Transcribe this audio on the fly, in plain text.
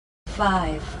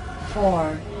5,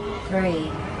 4, 3,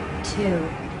 2,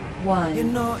 1. You're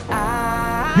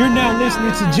now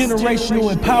listening to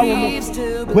Generational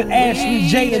Empowerment with Ashley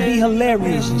J and the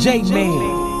hilarious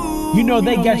J-Man. You know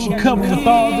they got you covered with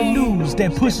all the news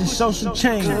that pushes social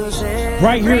change.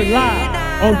 Right here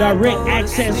live on Direct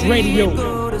Access Radio.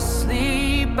 Go to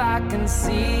sleep, I can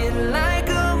see it like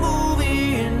a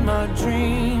movie in my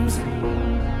dreams.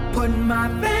 Put my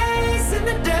face in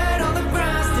the dirt on the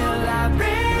ground, still I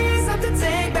raise up to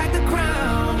take back the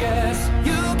crown. Yes,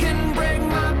 you can break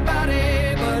my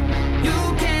body, but you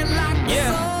can't lock the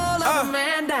soul of a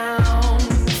man down.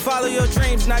 Follow your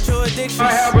dreams, not your addictions.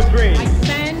 I have a dream. I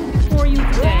stand for you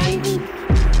today.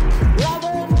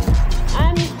 Brothers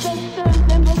and sisters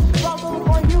in the struggle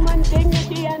for human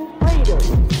dignity and freedom.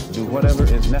 Do whatever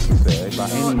is necessary by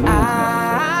any means necessary.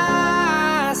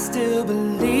 I still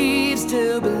believe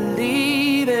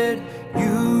it.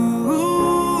 You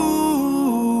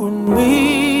and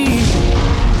me.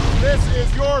 This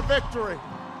is your victory.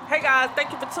 Hey guys,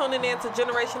 thank you for tuning in to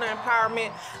Generational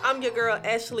Empowerment. I'm your girl,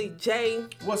 Ashley J.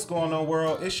 What's going on,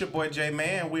 world? It's your boy,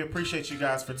 J-Man. We appreciate you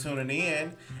guys for tuning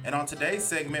in. And on today's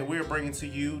segment, we're bringing to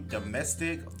you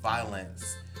domestic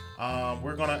violence.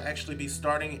 We're going to actually be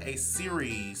starting a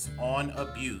series on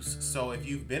abuse. So if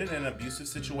you've been in an abusive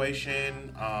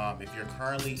situation, if you're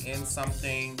currently in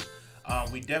something,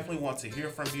 we definitely want to hear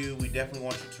from you. We definitely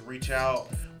want you to reach out.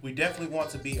 We definitely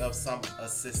want to be of some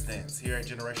assistance. Here at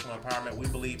Generational Empowerment, we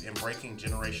believe in breaking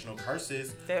generational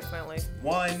curses. Definitely.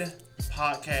 One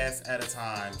podcast at a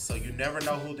time. So you never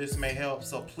know who this may help.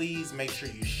 So please make sure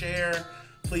you share.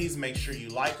 Please make sure you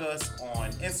like us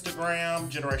on Instagram,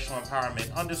 Generational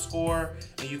Empowerment _.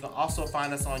 And you can also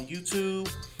find us on YouTube,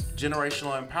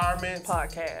 Generational Empowerment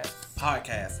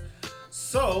Podcast.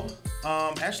 So,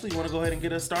 Ashley, you want to go ahead and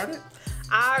get us started?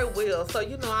 I will. So,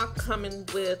 I'm coming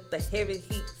with the heavy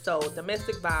heat. So,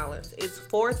 domestic violence. It's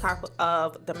 4 types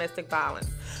of domestic violence,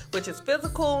 which is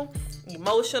physical,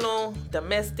 emotional,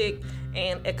 domestic,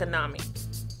 and economic.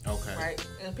 Okay. Right.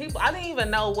 And I didn't even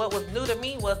know what was new to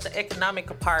me was the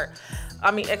economic part.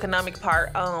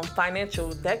 Financial.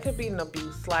 That could be an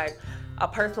abuse. Like a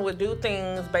person would do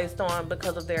things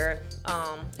because of their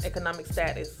economic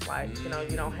status. Like, you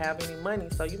don't have any money,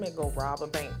 so you may go rob a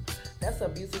bank. That's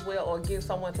abuse as well. Or get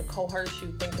someone to coerce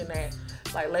you thinking that,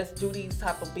 like, let's do these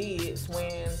type of bids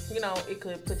when, it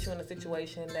could put you in a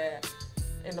situation that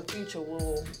in the future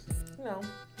will,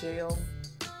 jail,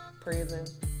 prison.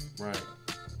 Right.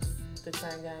 The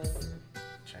chain gang.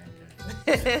 Chain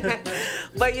gang.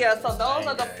 But yeah, so those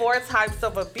are the 4 types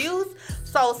of abuse.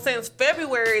 So since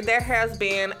February, there has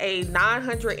been a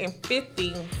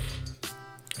 950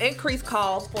 increased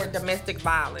calls for domestic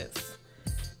violence.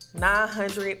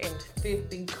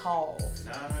 950 calls.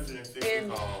 950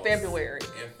 in calls. February.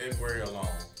 In February alone.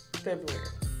 February.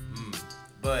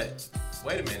 But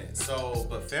wait a minute.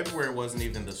 But February wasn't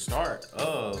even the start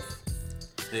of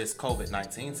this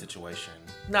COVID-19 situation.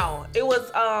 No, it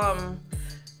was,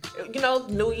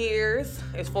 New Year's,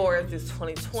 as far as this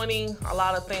 2020, a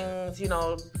lot of things,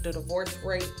 the divorce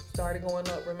rate started going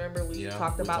up. Remember, we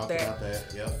talked about that.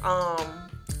 Yep.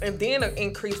 And then an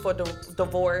increase for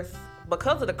divorce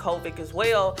because of the COVID as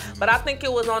well. Mm-hmm. But I think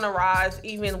it was on the rise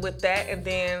even with that. And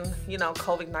then,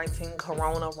 COVID-19,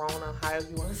 Corona, however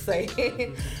you want to say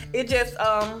it. It just,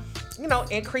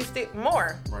 increased it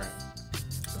more. Right.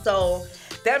 So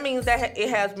that means that it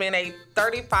has been a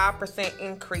 35%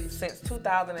 increase since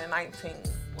 2019.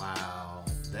 Wow,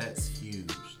 that's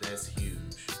huge.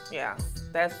 Yeah,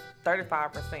 that's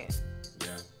 35%.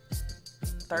 Yeah.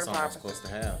 That's almost close to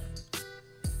half.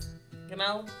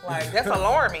 That's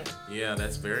alarming. Yeah,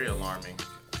 that's very alarming.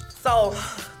 So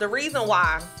the reason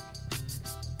why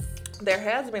there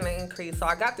has been an increase, so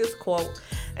I got this quote,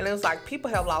 and it was like, people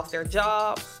have lost their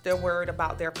jobs, they're worried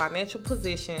about their financial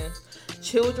position,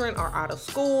 children are out of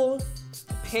school,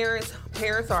 parents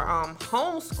are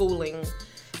homeschooling,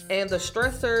 and the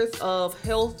stressors of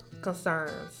health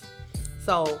concerns.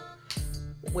 So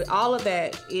with all of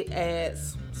that, it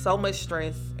adds so much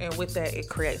stress, and with that, it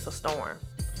creates a storm.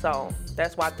 So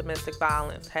that's why domestic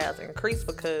violence has increased,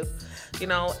 because,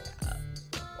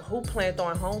 who planned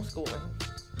on homeschooling?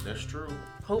 That's true.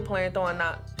 Who planned on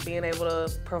not being able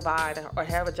to provide or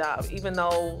have a job, even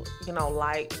though,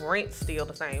 light, rent's still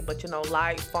the same, but,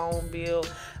 light, phone bill,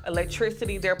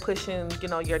 electricity, they're pushing,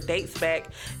 your dates back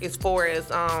as far as,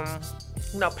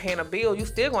 paying a bill. You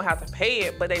still gonna have to pay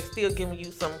it, but they still giving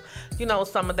you some,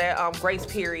 some of that grace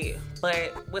period.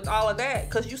 But with all of that,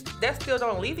 that still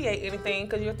don't alleviate anything,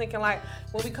 because you're thinking like,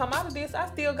 when we come out of this, I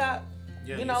still got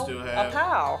Yeah, you know, still a have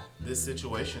pal. this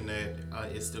situation that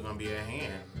is still going to be at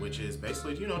hand, which is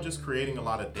basically, you know, just creating a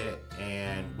lot of debt.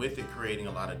 And with it creating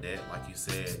a lot of debt, like you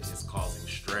said, it's causing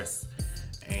stress.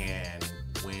 And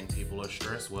when people are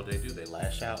stressed, what do? They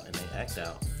lash out and they act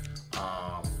out.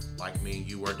 Like me and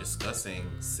you were discussing,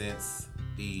 since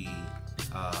the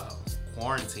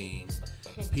quarantine,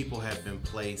 people have been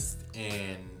placed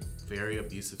in very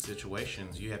abusive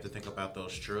situations. You have to think about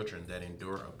those children that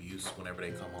endure abuse whenever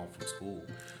they come home from school.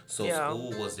 So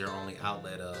school was their only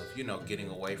outlet of, you know, getting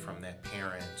away from that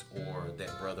parent or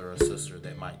that brother or sister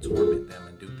that might torment them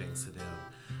and do things to them.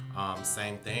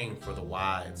 Same thing for the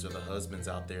wives or the husbands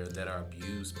out there that are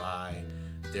abused by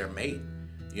their mate.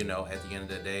 You know, at the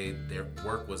end of the day, their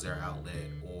work was their outlet,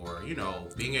 or, you know,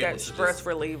 being able to stress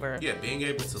reliever. Yeah, being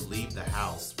able to leave the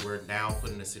house. We're now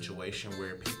put in a situation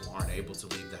where people aren't able to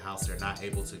leave the house. They're not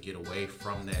able to get away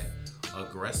from that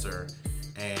aggressor,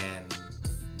 and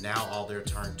now all they're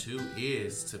turned to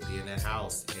is to be in that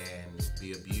house and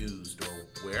be abused, or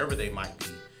wherever they might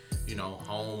be. You know,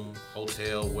 home,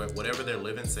 hotel, whatever their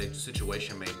living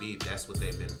situation may be, that's what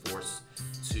they've been forced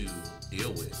to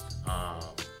deal with.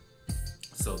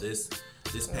 So this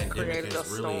pandemic has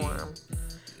really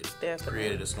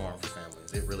created a storm for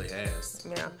families. It really has.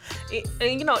 Yeah.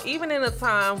 And, you know, even in a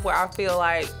time where I feel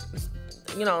like,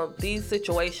 you know, these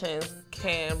situations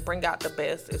can bring out the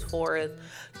best as far as,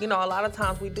 you know, a lot of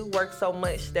times we do work so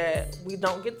much that we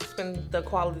don't get to spend the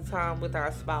quality time with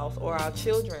our spouse or our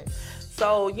children.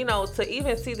 So, you know, to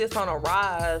even see this on a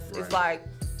rise, it's like,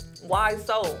 why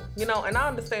so? You know, and I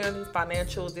understand these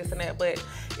financial, this and that, but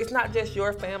it's not just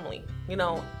your family. You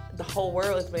know, the whole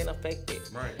world is being affected.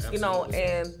 Right, absolutely. You know,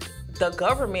 and the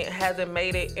government hasn't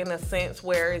made it in a sense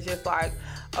where it's just like,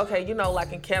 okay, you know,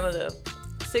 like in Canada,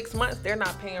 6 months, they're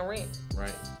not paying rent.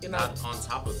 Right. You know, not on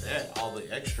top of that, all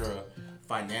the extra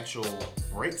financial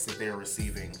breaks that they're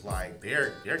receiving, like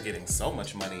they're getting so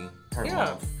much money per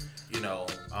month. You know,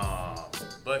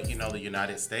 but you know, the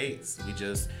United States,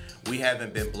 we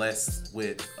haven't been blessed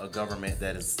with a government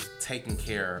that is taking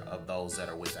care of those that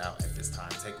are without at this time,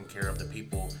 taking care of the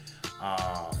people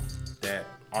that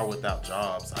are without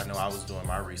jobs. I know I was doing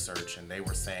my research and they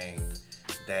were saying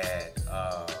that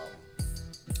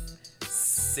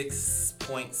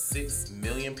 6.6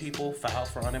 million people filed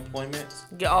for unemployment.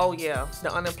 Oh yeah,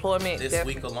 the unemployment this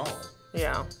week alone.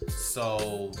 Yeah.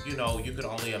 So, you know, you could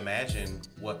only imagine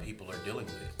what people are dealing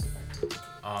with.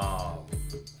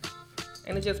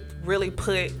 And it just really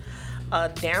put a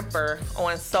damper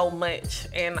on so much.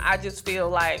 And I just feel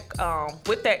like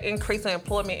with that increase in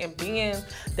employment and being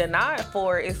denied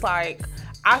for it, it's like,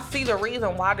 I see the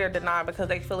reason why they're denied, because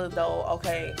they feel as though,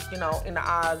 okay, you know, in the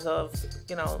eyes of,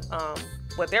 you know,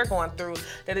 what they're going through,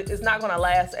 that it's not going to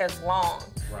last as long.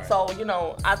 Right. So, you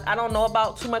know, I don't know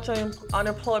about too much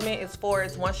unemployment as far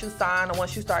as once you sign or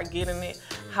once you start getting it,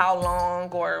 how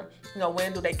long, or, you know,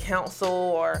 when do they cancel,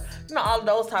 or, you know, all of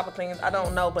those type of things. I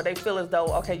don't know, but they feel as though,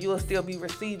 okay, you will still be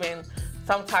receiving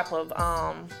some type of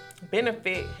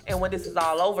benefit, and when this is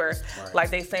all over, like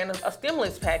they saying a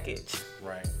stimulus package.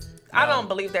 Right. I don't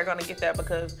believe they're going to get that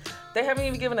because they haven't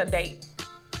even given a date.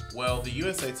 Well, the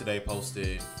USA Today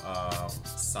posted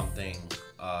something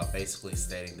basically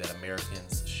stating that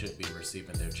Americans should be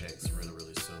receiving their checks really,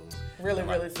 really soon. Really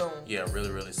soon. Yeah,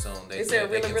 really, really soon. They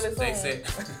said really soon. They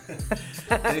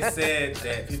said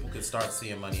that people could start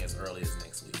seeing money as early as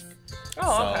next week.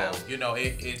 Oh, okay. So, you know,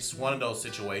 it's one of those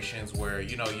situations where,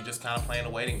 you know, you just kind of playing a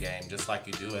waiting game, just like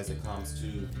you do as it comes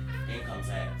to income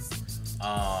tax.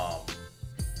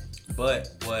 But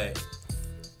what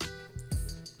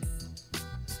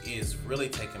is really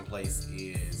taking place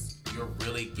is you're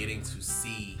really getting to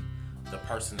see the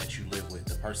person that you live with,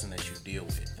 the person that you deal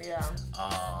with. Yeah.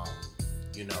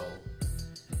 You know,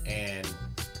 and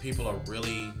people are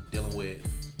really dealing with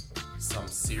some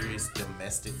serious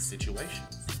domestic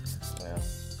situations. Yeah.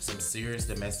 Some serious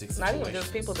domestic situations. Not even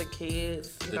just people, the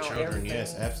kids, the children, everything.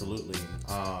 Yes, absolutely.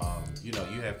 You know,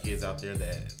 you have kids out there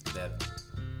that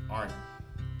aren't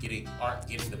getting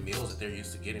the meals that they're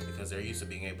used to getting because they're used to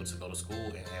being able to go to school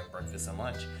and have breakfast and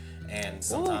lunch. And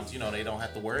sometimes, you know, they don't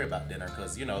have to worry about dinner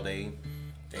because, you know, they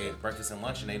ate breakfast and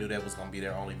lunch and they knew that was going to be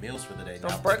their only meals for the day.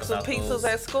 Now, breakfast and pizzas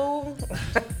at school?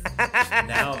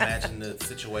 Now imagine the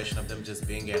situation of them just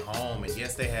being at home. And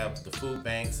yes, they have the food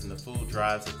banks and the food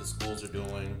drives that the schools are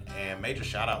doing. And major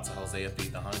shout out to Hosea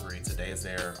Feed the Hungry. Today is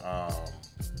their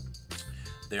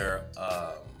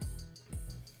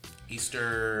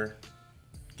Easter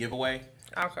giveaway.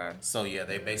 Okay. So yeah,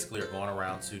 they basically are going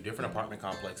around to different apartment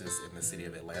complexes in the city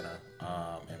of Atlanta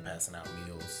and passing out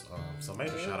meals. So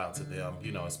major shout out to them,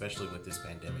 you know, especially with this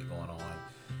pandemic going on.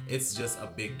 it's just a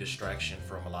big distraction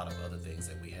from a lot of other things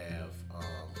that we have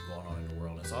going on in the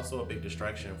world. It's also a big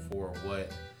distraction for what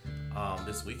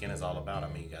this weekend is all about. I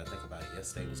mean, you got to think about it.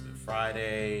 Yesterday was Good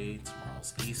Friday.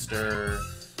 Tomorrow's Easter.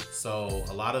 So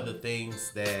a lot of the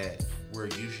things that we're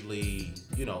usually,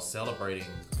 celebrating,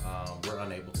 we're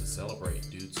unable to celebrate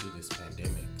due to this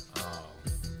pandemic.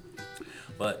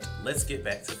 But let's get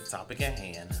back to the topic at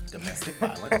hand, domestic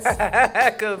violence.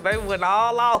 Because they went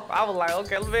all off. I was like,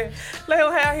 okay, let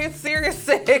him have his serious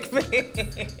segment.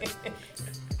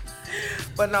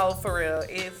 But no, for real,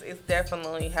 it's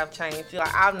definitely have changed.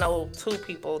 Like, I know 2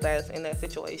 people that's in that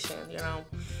situation,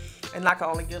 and I can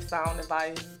only give sound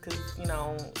advice because,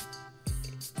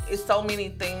 it's so many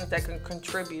things that can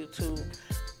contribute to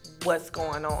what's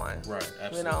going on. Right,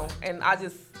 absolutely. And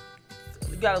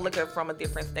you got to look at it from a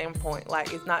different standpoint.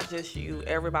 Like, it's not just you.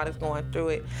 Everybody's going through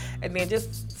it. And then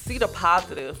just see the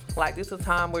positive. Like, this is a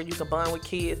time where you can bond with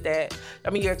kids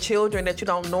your children that you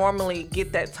don't normally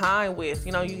get that time with.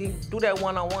 You can do that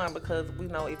one-on-one because we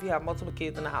know if you have multiple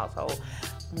kids in the household,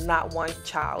 not one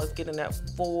child is getting that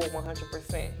full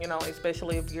 100%,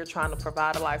 especially if you're trying to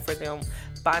provide a life for them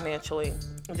financially.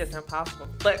 It's just impossible.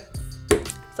 But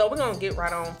so we're going to get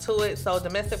right on to it. So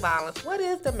domestic violence. What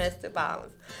is domestic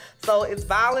violence? So it's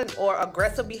violent or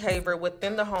aggressive behavior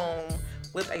within the home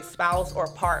with a spouse or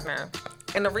partner.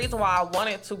 And the reason why I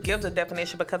wanted to give the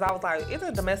definition because I was like,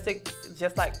 isn't domestic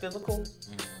just like physical?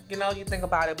 You think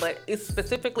about it, but it's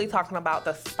specifically talking about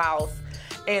the spouse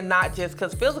and not just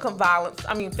because physical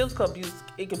abuse,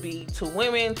 it could be 2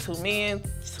 women, 2 men,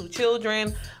 2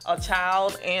 children, a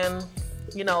child, and,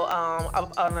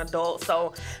 an adult.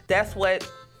 So that's what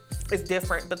is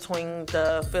different between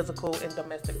the physical and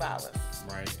domestic violence.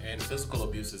 Right, and physical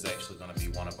abuse is actually going to be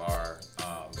one of our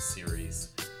series.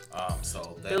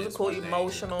 So that physical, is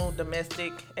emotional,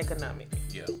 domestic, economic.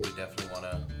 Yeah, we definitely want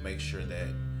to make sure that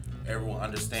everyone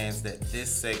understands that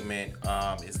this segment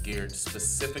is geared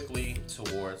specifically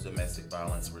towards domestic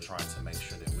violence. We're trying to make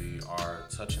sure that we are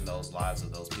touching those lives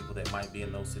of those people that might be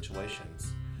in those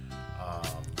situations,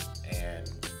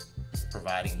 and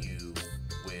providing you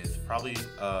with probably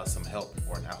some help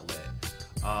or an outlet.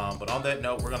 But on that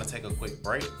note, we're going to take a quick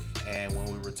break, and when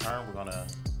we return, we're going to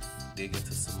dig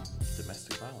into some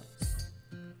domestic violence.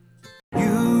 You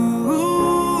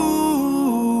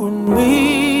and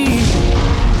me.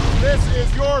 This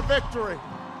is your victory.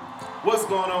 What's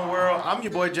going on, world? I'm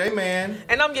your boy J-Man.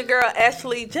 And I'm your girl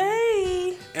Ashley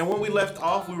J. And when we left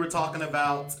off, we were talking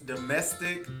about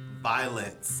domestic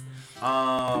violence.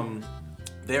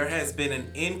 There has been an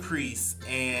increase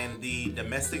in the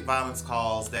domestic violence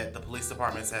calls that the police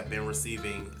departments have been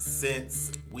receiving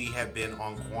since we have been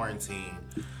on quarantine.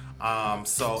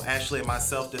 So Ashley and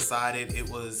myself decided it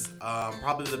was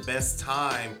probably the best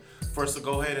time for us to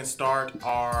go ahead and start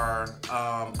our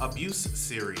abuse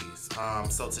series.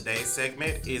 So today's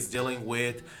segment is dealing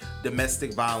with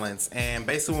domestic violence. And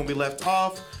basically when we left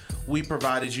off, we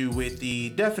provided you with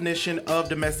the definition of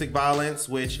domestic violence,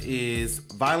 which is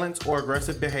violent or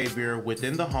aggressive behavior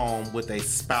within the home with a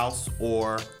spouse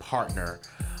or partner.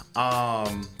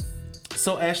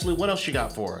 So Ashley, what else you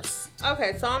got for us?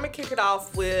 Okay, so I'm gonna kick it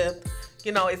off with,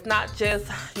 it's not just,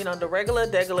 the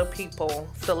regular people.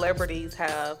 Celebrities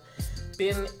have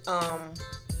been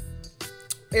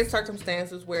in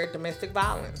circumstances where domestic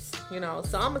violence,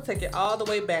 so I'm gonna take it all the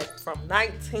way back from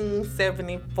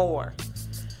 1974.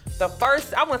 I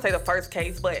wouldn't say the first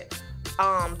case, but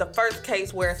the first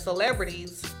case where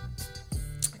celebrities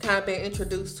kind of been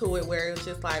introduced to it, where it's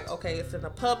just like, okay, it's in the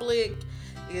public.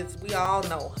 We all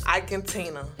know Ike and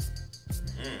Tina.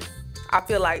 I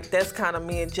feel like that's kind of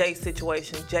me and Jay's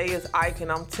situation. Jay is Ike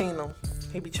and I'm Tina.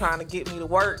 He be trying to get me to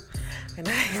work, and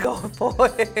I ain't going for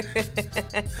it.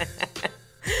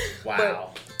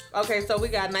 Wow. But, okay, so we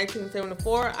got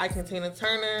 1974, Ike and Tina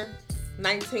Turner.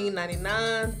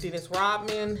 1999, Dennis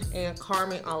Rodman and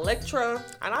Carmen Electra.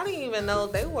 And I didn't even know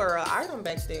they were an item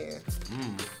back then.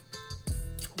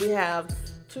 We have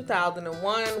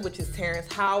 2001, which is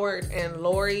Terrence Howard and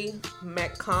Lori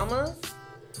McComas.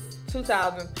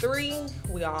 2003,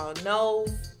 we all know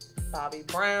Bobby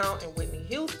Brown and Whitney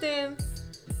Houston.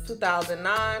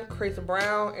 2009, Chris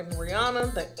Brown and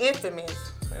Rihanna, the infamous.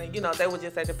 And they were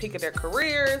just at the peak of their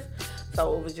careers.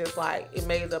 So it was just like, it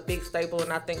made a big staple.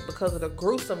 And I think because of the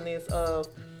gruesomeness of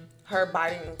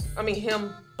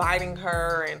him biting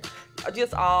her and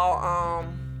just all,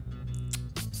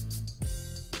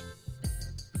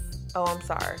 I'm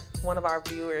sorry. One of our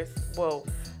viewers,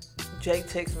 Jay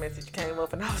text message came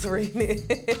up and I was reading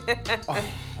it. Oh,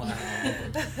 wow.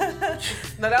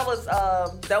 No, that was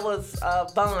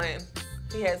Vaughn.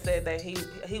 He had said that he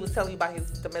was telling you about his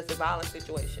domestic violence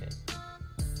situation.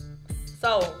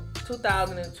 So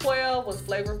 2012 was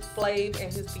Flavor Flav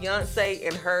and his fiance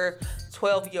and her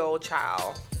 12-year-old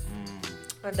child.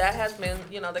 And that has been,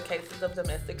 the cases of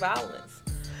domestic violence.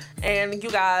 And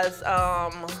you guys,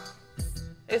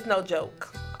 it's no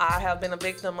joke. I have been a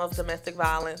victim of domestic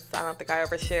violence. I don't think I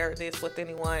ever shared this with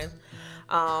anyone.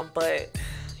 But,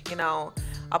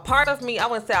 a part of me, I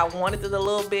wouldn't say I wanted it a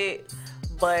little bit,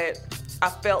 but I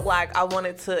felt like I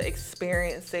wanted to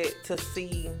experience it to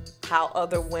see how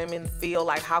other women feel,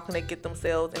 like how can they get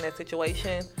themselves in that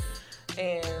situation.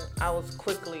 And I was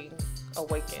quickly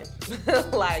awakened.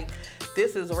 Like,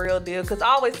 this is real deal. Because I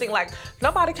always think, like,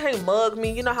 nobody can't mug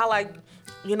me. You know how, like,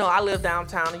 I live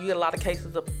downtown and you get a lot of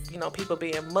cases of, people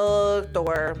being mugged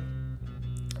or,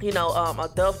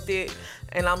 abducted.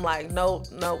 And I'm like, nope,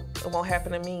 it won't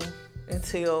happen to me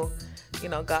until,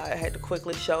 God had to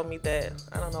quickly show me that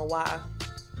I don't know why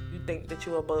you think that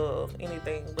you're above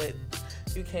anything, but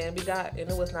you can be got. And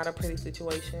it was not a pretty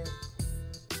situation.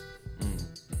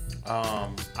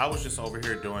 I was just over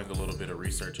here doing a little bit of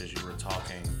research as you were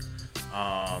talking.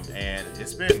 And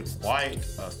it's been quite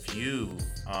a few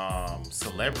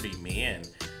celebrity men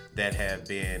that have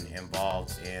been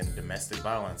involved in domestic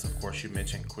violence. Of course, you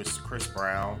mentioned Chris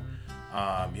Brown.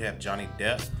 You have Johnny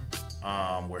Depp,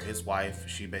 where his wife,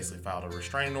 she basically filed a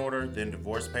restraining order, then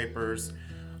divorce papers.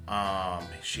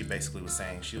 She basically was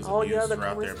saying she was abused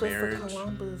throughout their marriage.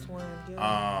 Columbus one,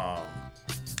 yeah.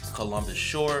 Columbus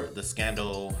Short, the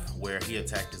scandal where he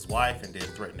attacked his wife and then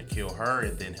threatened to kill her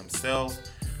and then himself.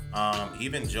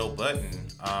 Even Joe Budden,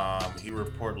 he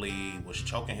reportedly was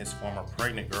choking his former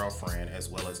pregnant girlfriend as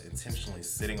well as intentionally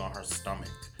sitting on her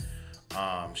stomach.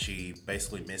 She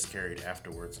basically miscarried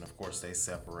afterwards, and of course they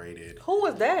separated. Who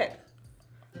was that?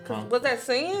 Was that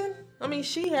Sin? I mean,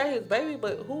 she had his baby,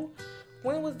 but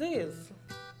when was this?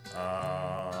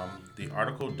 The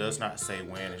article does not say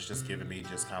when. It's just giving me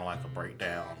just kind of like a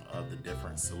breakdown of the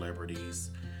different celebrities.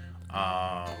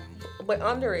 But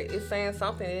under it, it's saying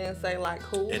something. It didn't say like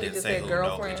who. It didn't just say said who.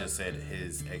 girlfriend. No, it just said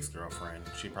his ex-girlfriend.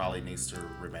 She probably needs to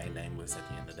remain nameless at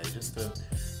the end of the day, just to,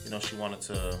 she wanted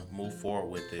to move forward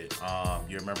with it.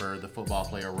 You remember the football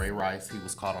player Ray Rice? He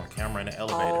was caught on camera in the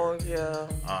elevator. Oh yeah.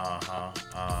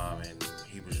 And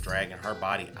he was dragging her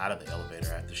body out of the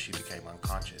elevator after she became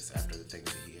unconscious after the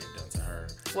things that he had done to her.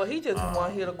 Well, he just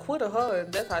wanted her to quit her,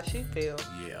 and that's how she felt.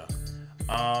 Yeah.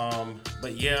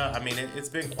 But yeah, I mean, it's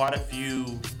been quite a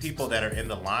few people that are in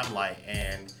the limelight,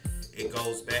 and it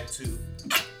goes back to,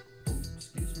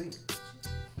 excuse me.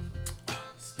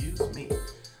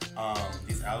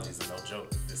 These allergies are no joke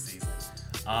this season.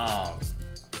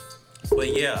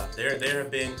 But yeah, there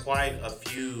have been quite a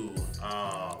few,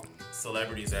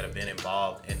 celebrities that have been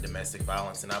involved in domestic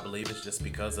violence, and I believe it's just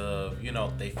because of,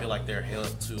 they feel like they're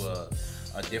held to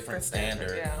a different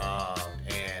standard. Yeah.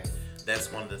 And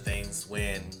that's one of the things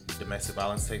when domestic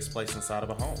violence takes place inside of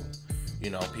a home.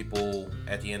 People,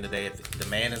 at the end of the day, if the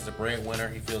man is the breadwinner,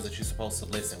 he feels that you're supposed to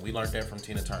listen. We learned that from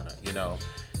Tina Turner.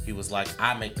 He was like,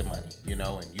 I make the money,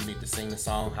 and you need to sing the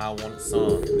song how I want it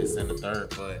sung, and this and the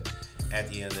third. But at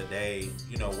the end of the day,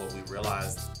 what we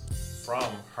realized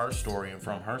from her story and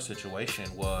from her situation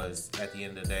was, at the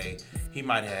end of the day, he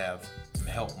might have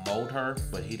helped mold her,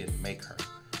 but he didn't make her.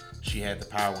 She had the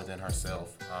power within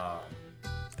herself.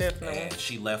 Definitely. And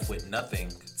she left with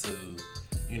nothing to,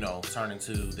 turn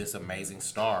into this amazing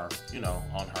star,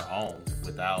 on her own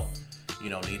without,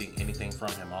 needing anything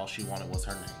from him. All she wanted was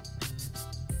her name.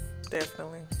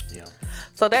 Definitely. Yeah.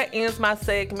 So that ends my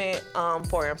segment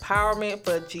for empowerment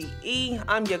for GE.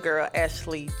 I'm your girl,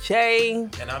 Ashley J.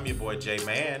 And I'm your boy, J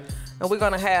Man. And we're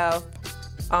going to have,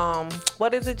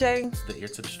 what is it, Jay? The Ear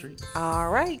to the Streets. All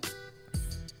right.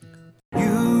 You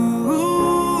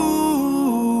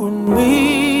and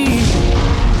me.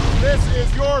 This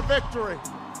is your victory.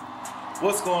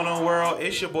 What's going on, world?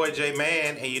 It's your boy J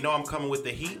Man, and I'm coming with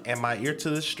the heat and my ear to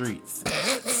the streets.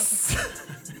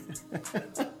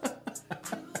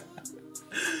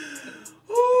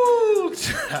 Ooh,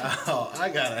 child, I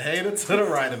got a hater to the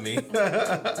right of me.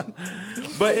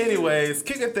 But anyways,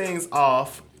 kicking things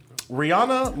off,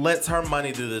 Rihanna lets her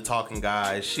money do the talking,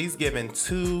 guys. She's given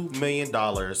 $2 million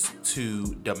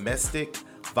to domestic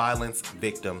violence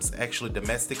victims, actually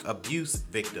domestic abuse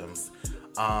victims,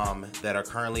 that are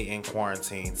currently in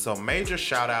quarantine. So major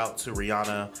shout out to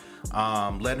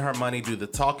Rihanna, letting her money do the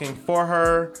talking for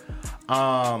her.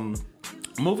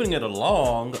 Moving it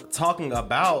along, talking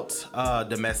about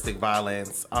domestic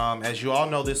violence. As you all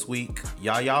know, this week,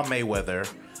 Yaya Mayweather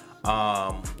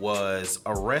was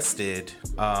arrested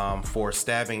for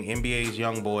stabbing NBA's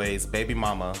young boy's baby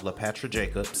mama, LaPatra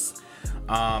Jacobs.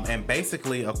 And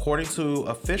basically, according to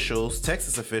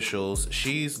Texas officials,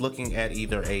 she's looking at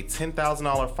either a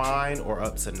 $10,000 fine or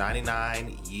up to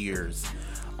 99 years.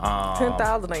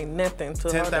 10,000 ain't nothing to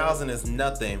 10,000 is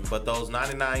nothing, but those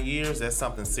 99 years, that's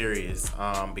something serious,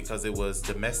 because it was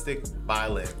domestic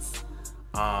violence.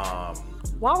 Why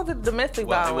was it domestic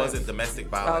violence? It wasn't domestic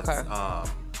violence.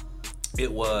 Okay.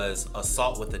 It was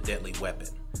assault with a deadly weapon.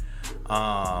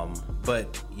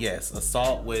 But yes,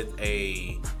 assault with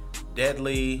a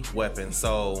deadly weapon.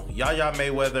 So Yaya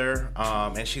Mayweather,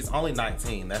 and she's only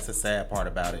 19. That's the sad part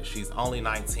about it. She's only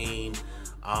 19.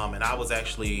 And I was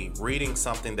actually reading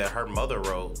something that her mother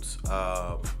wrote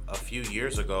a few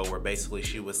years ago, where basically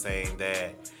she was saying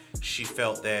that she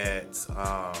felt that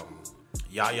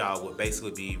Yaya would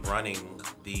basically be running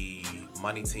the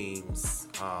Money Team's,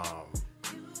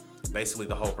 basically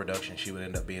the whole production. She would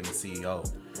end up being the CEO.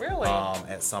 Really?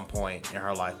 At some point in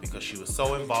her life, because she was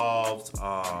so involved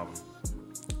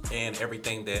in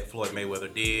everything that Floyd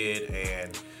Mayweather did,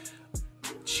 and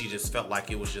she just felt like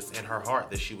it was just in her heart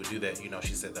that she would do that. You know,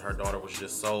 she said that her daughter was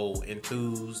just so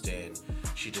enthused, and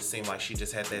she just seemed like she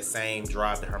just had that same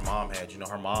drive that her mom had. You know,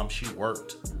 her mom, she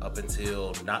worked up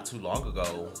until not too long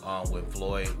ago when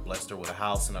Floyd blessed her with a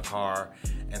house and a car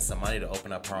and some money to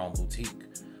open up her own boutique.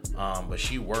 But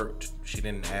she worked. She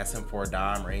didn't ask him for a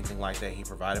dime or anything like that. He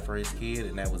provided for his kid,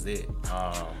 and that was it.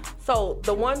 So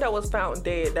the one that was found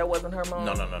dead, that wasn't her mom?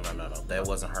 No. That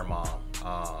wasn't her mom.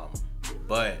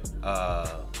 But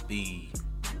the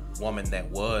woman that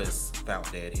was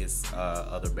found dead, his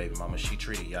other baby mama, she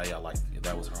treated Yaya like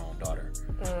that was her own daughter.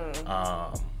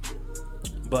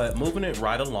 But moving it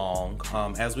right along,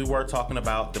 as we were talking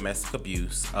about domestic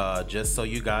abuse, just so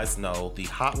you guys know, the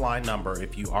hotline number,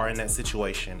 if you are in that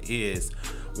situation, is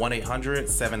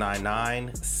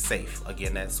 1-800-799-SAFE.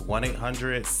 Again, that's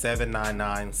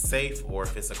 1-800-799-SAFE, or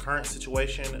if it's a current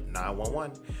situation,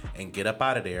 911, and get up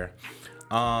out of there.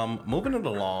 Moving it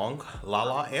along,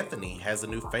 Lala Anthony has a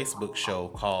new Facebook show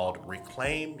called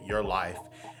Reclaim Your Life.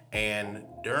 And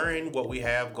during what we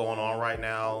have going on right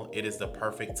now, it is the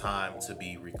perfect time to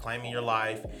be reclaiming your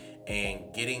life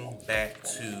and getting back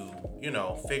to, you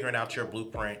know, figuring out your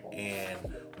blueprint and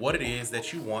what it is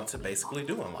that you want to basically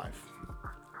do in life.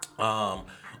 On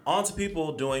to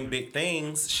people doing big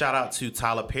things. Shout out to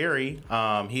Tyler Perry.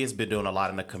 He has been doing a lot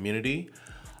in the community.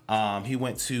 He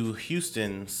went to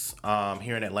Houston's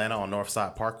here in Atlanta on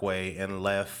Northside Parkway and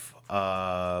left.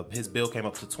 His bill came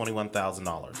up to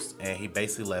 $21,000, and he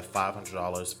basically left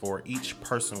 $500 for each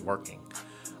person working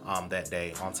that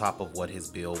day on top of what his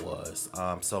bill was.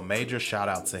 So major shout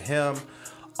out to him.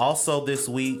 Also this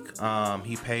week,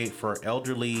 he paid for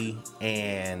elderly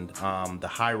and the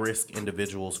high-risk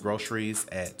individuals groceries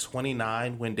at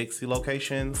 29 Winn-Dixie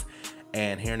locations,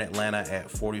 and here in Atlanta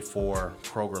at 44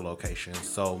 Kroger locations.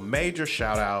 So major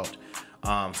shout out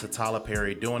to Tyler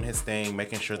Perry doing his thing,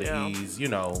 making sure that he's, you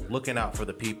know, looking out for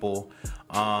the people.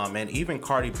 And even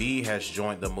Cardi B has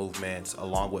joined the movement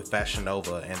along with Fashion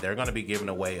Nova, and they're going to be giving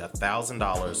away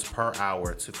 $1,000 per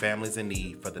hour to families in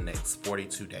need for the next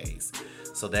 42 days.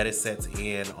 So that is set to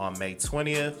end on May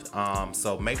 20th.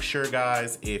 So make sure,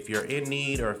 guys, if you're in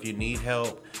need or if you need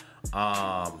help,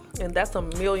 and that's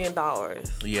 $1 million.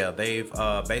 Yeah, they've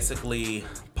basically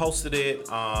posted it,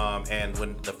 and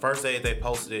when the first day they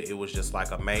posted it, it was just like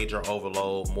a major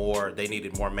overload. They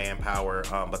needed more manpower,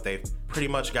 but they've pretty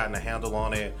much gotten a handle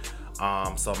on it.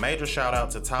 So major shout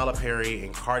out to Tyler Perry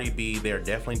and Cardi B. They're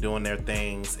definitely doing their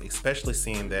things, especially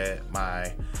seeing that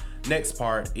my next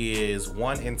part is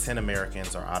 1 in 10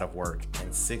 Americans are out of work,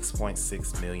 and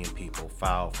 6.6 million people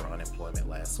filed for unemployment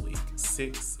last week.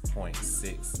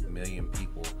 6.6 million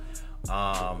people.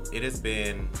 It has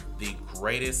been the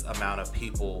greatest amount of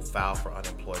people filed for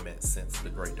unemployment since the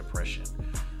Great Depression.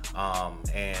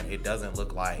 And it doesn't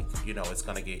look like, you know, it's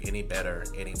going to get any better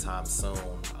anytime soon.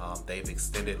 They've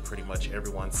extended pretty much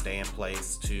everyone's stay in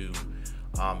place to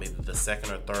either the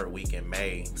second or third week in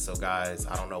May. So guys,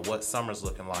 I don't know what summer's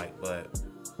looking like, but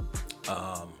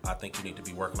I think you need to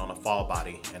be working on a fall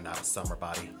body and not a summer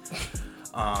body.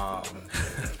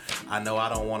 I know I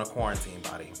don't want a quarantine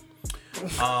body.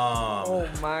 Oh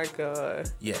my God.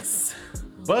 Yes.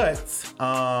 But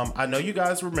I know you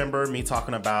guys remember me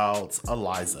talking about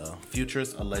Eliza,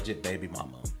 Future's alleged baby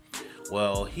mama.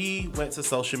 Well, he went to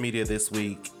social media this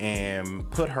week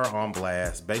and put her on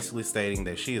blast, basically stating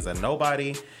that she is a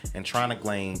nobody and trying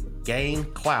to gain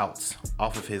clout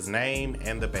off of his name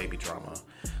and the baby drama.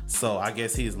 So I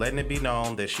guess he's letting it be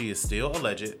known that she is still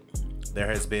alleged. There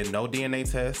has been no DNA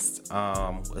test,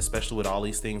 especially with all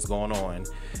these things going on.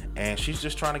 And she's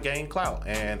just trying to gain clout.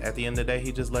 And at the end of the day,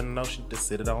 he just letting her know she just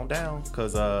sit it on down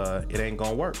because it ain't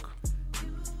going to work.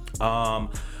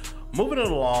 Moving it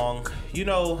along, you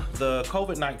know, the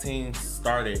COVID-19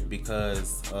 started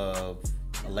because of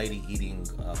a lady eating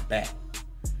a bat.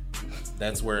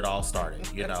 That's where it all started,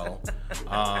 you know.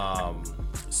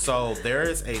 So there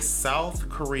is a South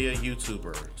Korea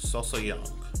YouTuber, Susu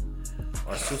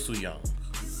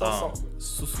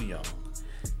Young,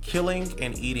 killing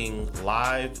and eating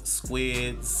live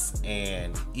squids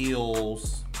and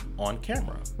eels on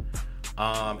camera.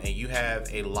 And you have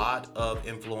a lot of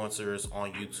influencers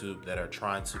on YouTube that are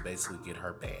trying to basically get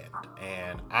her banned.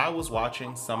 And I was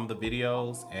watching some of the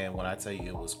videos, and when I tell you,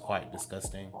 it was quite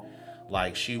disgusting.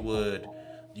 Like, she would,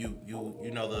 you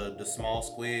know, the small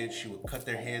squids, she would cut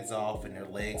their heads off and their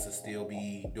legs would still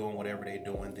be doing whatever they're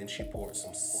doing. Then she poured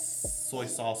some soy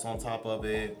sauce on top of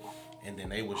it, and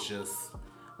then it was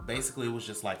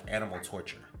just like animal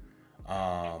torture.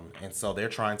 And so they're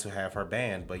trying to have her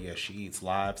banned, but yeah, she eats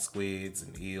live squids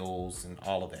and eels and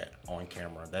all of that on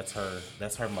camera. That's her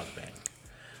mukbang.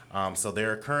 So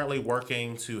they're currently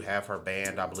working to have her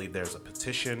banned. I believe there's a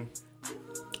petition.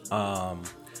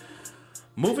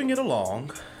 Moving it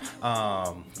along.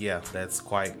 Yeah, that's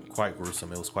quite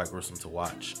gruesome. It was quite gruesome to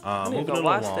watch. Moving it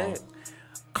along.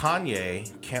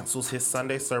 Kanye cancels his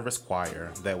Sunday service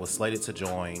choir that was slated to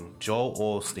join Joel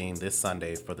Osteen this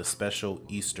Sunday for the special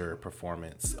Easter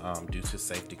performance due to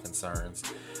safety concerns.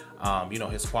 You know,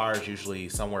 his choir is usually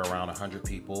somewhere around 100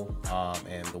 people.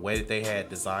 And the way that they had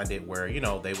designed it where, you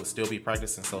know, they would still be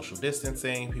practicing social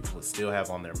distancing, people would still have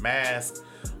on their masks,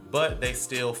 but they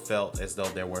still felt as though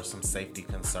there were some safety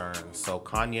concerns. So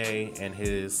Kanye and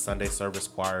his Sunday service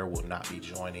choir will not be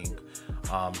joining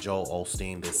Joel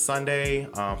Osteen this Sunday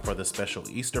for the special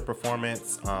Easter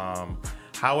performance.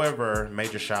 However,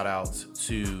 major shout outs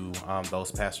to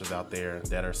those pastors out there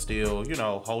that are still, you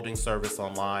know, holding service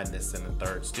online, this and the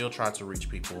third, still trying to reach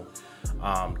people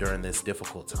during this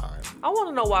difficult time. I want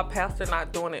to know why pastor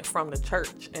not doing it from the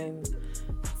church and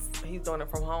he's doing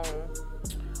it from home.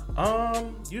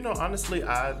 You know, honestly,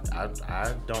 I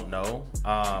don't know.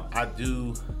 I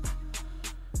do.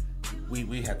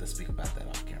 We have to speak about that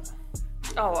off camera.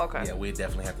 Oh, okay. Yeah, we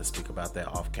definitely have to speak about that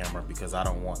off camera because I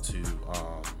don't want to.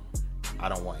 I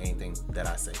don't want anything that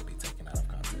I say to be taken out of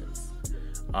context.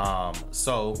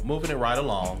 So moving it right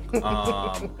along.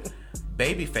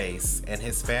 Babyface and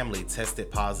his family tested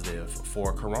positive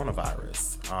for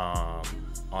coronavirus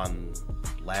on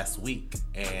last week,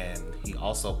 and he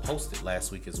also posted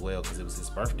last week as well because it was his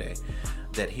birthday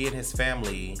that he and his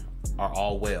family are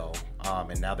all well,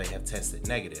 and now they have tested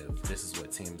negative. This is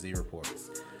what TMZ reports.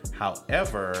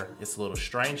 However, it's a little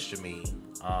strange to me,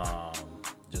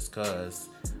 just because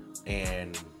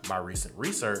in my recent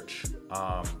research,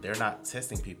 they're not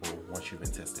testing people once you've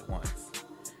been tested once.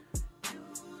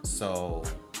 So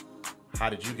how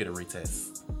did you get a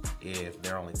retest if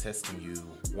they're only testing you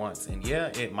once? And yeah,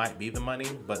 it might be the money,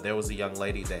 but there was a young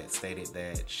lady that stated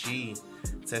that she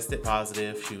tested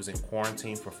positive. She was in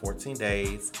quarantine for 14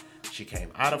 days. She came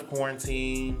out of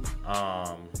quarantine.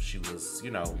 She was,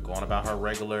 you know, going about her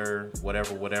regular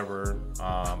whatever.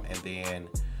 And then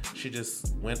she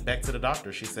just went back to the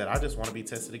doctor. She said, I just want to be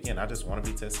tested again. I just want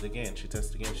to be tested again. She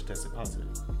tested again. She tested positive.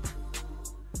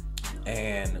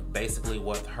 And basically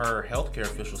what her healthcare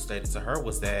official stated to her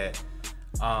was that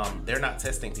they're not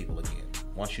testing people again.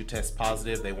 Once you test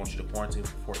positive, they want you to quarantine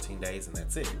for 14 days and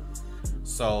that's it.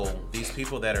 So these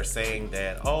people that are saying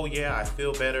that, oh yeah, I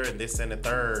feel better and this and the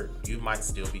third, you might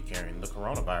still be carrying the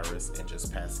coronavirus and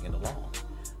just passing it along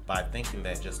by thinking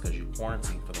that just because you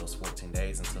quarantined for those 14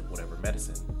 days and took whatever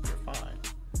medicine, you're fine.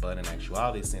 But in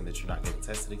actuality, saying that you're not getting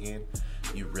tested again,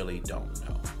 you really don't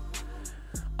know.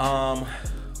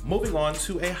 Moving on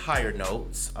to a higher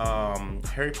note,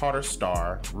 Harry Potter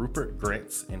star Rupert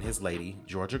Grint and his lady,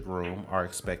 Georgia Groom, are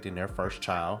expecting their first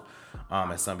child.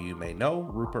 As some of you may know,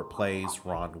 Rupert plays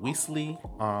Ron Weasley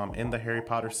in the Harry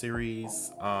Potter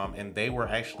series, and they were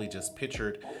actually just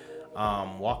pictured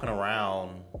walking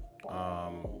around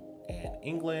in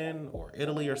England or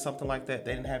Italy or something like that.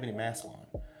 They didn't have any masks on.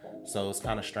 So it's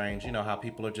kind of strange, you know, how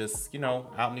people are just, you know,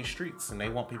 out in these streets and they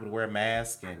want people to wear a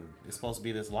mask and it's supposed to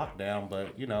be this lockdown,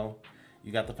 but, you know,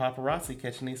 you got the paparazzi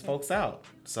catching these folks out.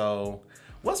 So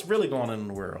what's really going on in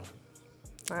the world?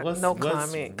 No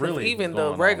comment. Really even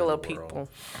the regular people.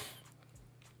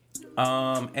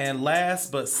 And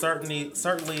last but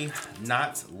certainly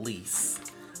not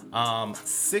least,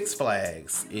 Six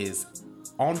Flags is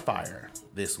on fire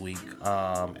this week,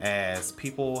 as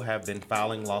people have been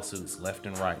filing lawsuits left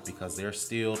and right because they're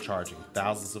still charging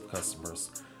thousands of customers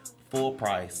full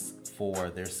price for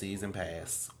their season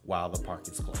pass while the park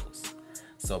is closed.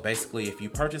 So basically, if you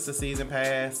purchase a season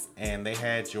pass and they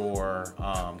had your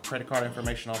credit card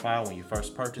information on file when you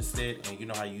first purchased it, and you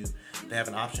know how they have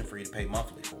an option for you to pay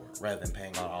monthly for it rather than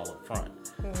paying all up front,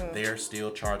 they're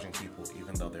still charging people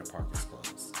even though their park is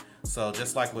closed. So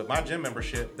just like with my gym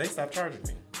membership, they stopped charging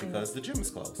me because the gym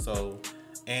is closed. So,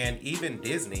 and even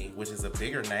Disney, which is a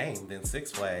bigger name than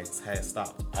Six Flags, has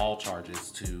stopped all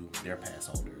charges to their pass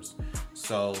holders.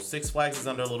 So Six Flags is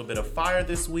under a little bit of fire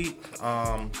this week.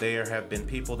 There have been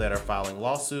people that are filing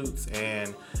lawsuits,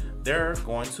 and they're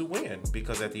going to win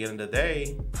because at the end of the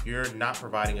day, you're not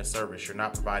providing a service, you're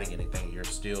not providing anything, you're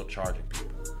still charging people.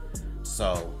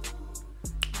 So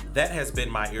that has been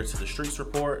my Ear to the Streets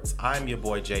reports. I'm your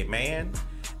boy J Man,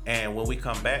 and when we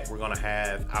come back, we're gonna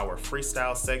have our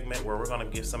freestyle segment where we're gonna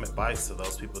give some advice to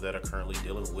those people that are currently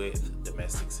dealing with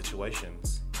domestic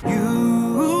situations. You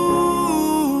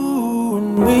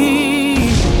and me.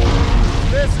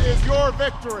 This is your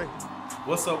victory.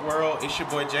 What's up, world? It's your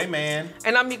boy J Man,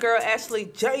 and I'm your girl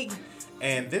Ashley J.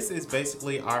 And this is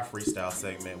basically our freestyle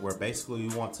segment where basically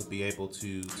we want to be able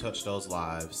to touch those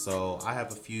lives. So I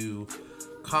have a few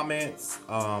comments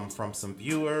from some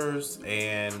viewers,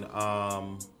 and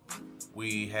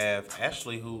we have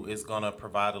Ashley, who is going to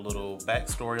provide a little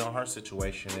backstory on her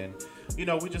situation. And, you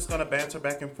know, we're just going to banter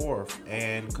back and forth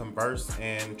and converse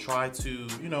and try to,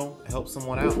 you know, help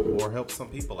someone out or help some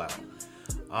people out.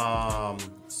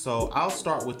 So I'll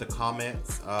start with the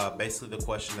comments. Basically, the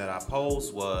question that I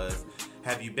posed was,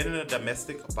 have you been in a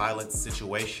domestic violence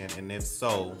situation? And if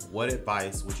so, what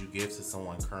advice would you give to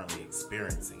someone currently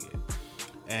experiencing it?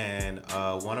 And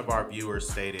one of our viewers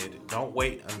stated, don't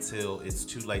wait until it's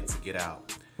too late to get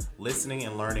out. Listening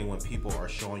and learning when people are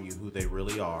showing you who they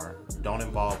really are. Don't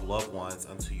involve loved ones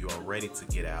until you are ready to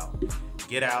get out.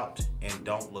 Get out and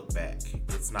don't look back.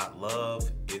 It's not love,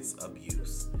 it's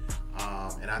abuse.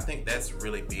 And I think that's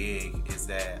really big, is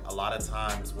that a lot of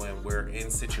times when we're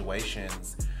in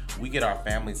situations, we get our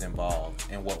families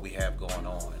involved in what we have going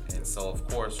on. And so, of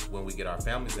course, when we get our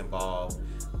families involved,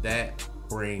 that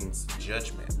brings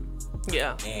judgment.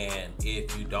 Yeah. And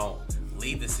if you don't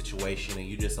leave the situation and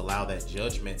you just allow that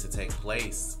judgment to take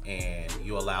place and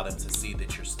you allow them to see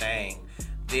that you're staying,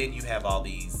 then you have all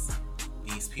these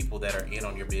people that are in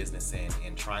on your business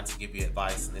and trying to give you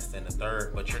advice and this and the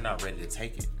third, but you're not ready to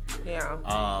take it.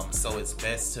 Yeah. So it's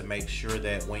best to make sure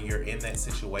that when you're in that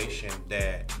situation,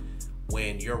 that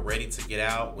when you're ready to get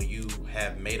out, when you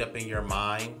have made up in your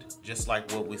mind, just like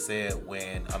what we said,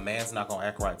 when a man's not gonna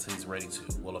act right till he's ready to.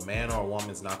 Well, a man or a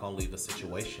woman's not gonna leave a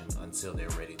situation until they're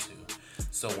ready to.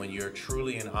 So when you're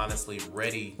truly and honestly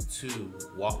ready to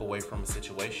walk away from a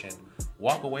situation,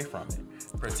 walk away from it.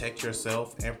 Protect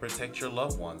yourself and protect your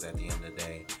loved ones at the end of the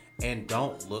day. And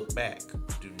don't look back.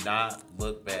 Do not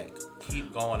look back.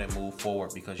 Keep going and move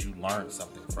forward because you learned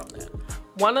something from that.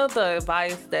 One of the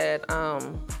advice that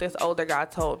this older guy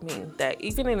told me, that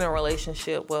even in a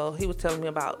relationship, well, he was telling me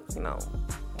about, you know,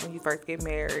 when you first get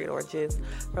married or just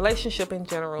relationship in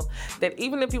general, that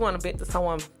even if you want to vent to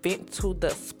someone, vent to the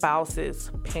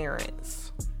spouse's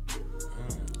parents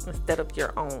instead of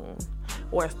your own,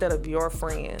 or instead of your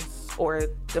friends or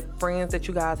the friends that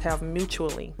you guys have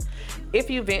mutually. If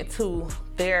you vent to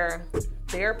their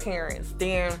parents,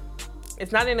 then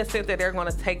it's not in the sense that they're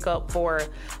going to take up for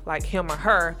like him or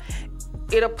her.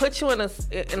 It'll put you in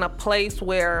a place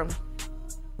where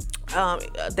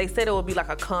they said it would be like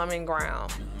a common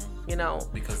ground, you know,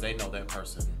 because they know that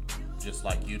person just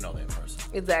like you know that person.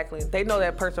 Exactly. They know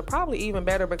that person probably even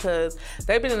better because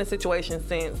they've been in a situation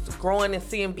since growing and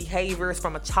seeing behaviors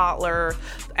from a toddler,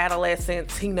 adolescent,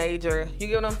 teenager. You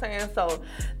get what I'm saying? So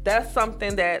that's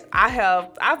something that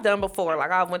I've done before.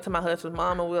 Like I went to my husband's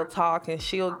mom and we'll talk and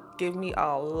she'll give me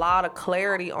a lot of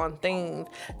clarity on things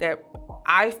that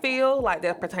I feel like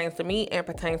that pertains to me and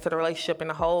pertains to the relationship in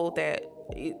the whole,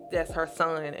 that's her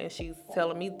son, and she's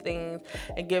telling me things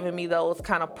and giving me those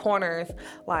kind of pointers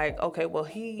like, okay, well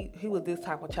he was this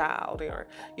type of child, or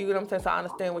you get what I'm saying? So I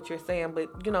understand what you're saying, but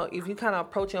you know, if you kind of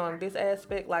approach it on this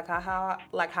aspect, like how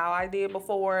I did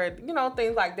before, you know,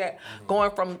 things like that,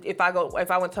 going from if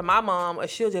I went to my mom,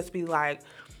 she'll just be like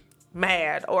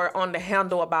mad or on the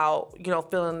handle about, you know,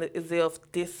 feeling as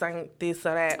if this ain't this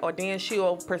or that, or then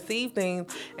she'll perceive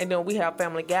things and then we have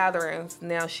family gatherings.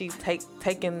 Now she's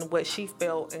taking what she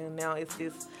felt and now it's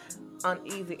this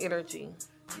uneasy energy,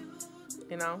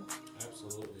 you know?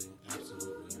 Absolutely.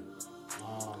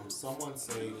 Someone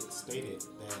stated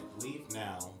that leave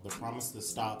now, the promise to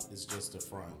stop is just a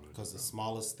front, because the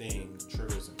smallest thing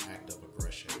triggers an act of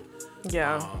aggression.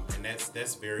 Yeah. And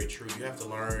that's very true. You have to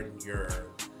learn your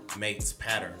mate's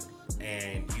pattern,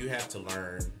 and you have to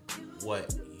learn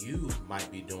what you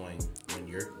might be doing when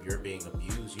you're being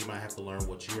abused. You might have to learn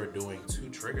what you are doing to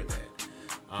trigger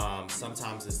that.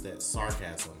 Sometimes it's that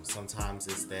sarcasm. Sometimes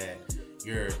it's that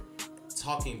you're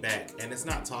talking back, and it's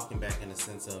not talking back in the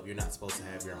sense of you're not supposed to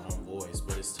have your own voice,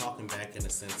 but it's talking back in the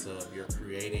sense of you're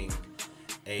creating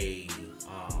a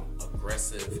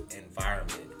aggressive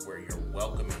environment where you're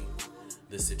welcoming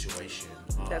the situation.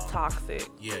 That's toxic.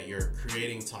 Yeah, you're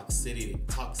creating toxicity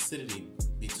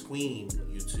between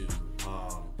you two,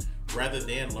 rather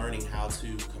than learning how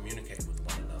to communicate with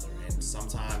one another. And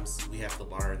sometimes we have to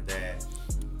learn that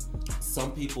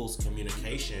some people's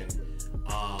communication,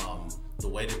 the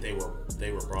way that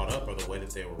they were brought up or the way that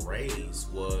they were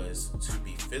raised was to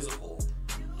be physical,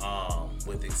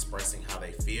 with expressing how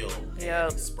they feel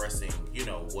and expressing,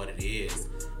 what it is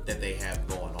that they have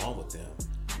going on with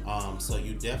them. So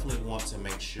you definitely want to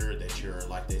make sure that you're,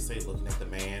 like they say, looking at the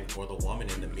man or the woman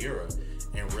in the mirror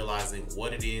and realizing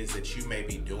what it is that you may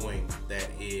be doing that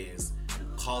is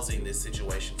causing this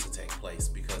situation to take place,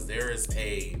 because there is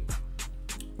a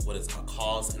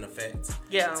cause and effect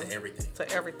to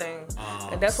everything.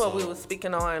 And that's what we were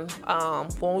speaking on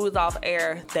when we was off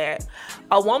air, that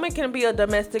a woman can be a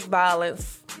domestic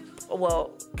violence,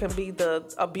 can be the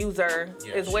abuser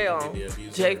as well.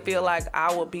 Jay feel like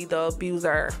I would be the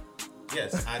abuser.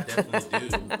 Yes, I definitely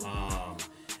do.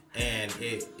 And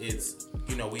it's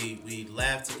we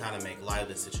laugh to kind of make light of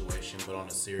the situation, but on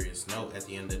a serious note, at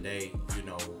the end of the day,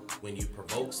 when you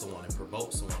provoke someone,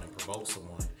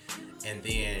 and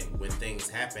then when things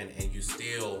happen and you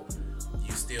still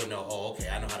know, oh, okay,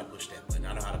 I know how to push that button.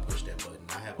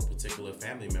 I have a particular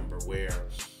family member where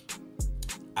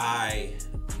I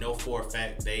know for a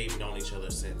fact they've known each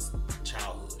other since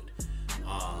childhood.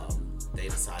 They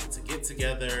decided to get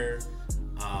together,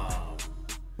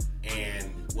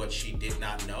 and what she did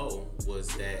not know was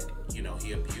that,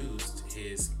 he abused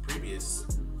his previous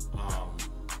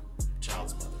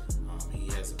child's mother. He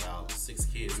has about 6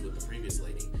 kids with the previous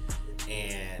lady.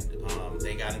 And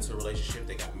they got into a relationship,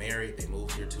 they got married, they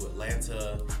moved here to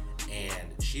Atlanta,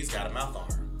 and she's got a mouth on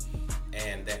her.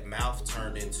 And that mouth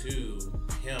turned into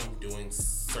him doing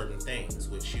certain things,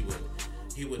 which he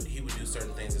would do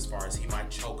certain things as far as he might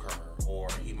choke her or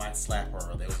he might slap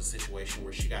her. There was a situation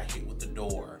where she got hit with the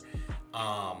door.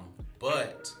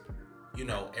 But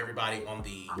everybody on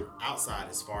the outside,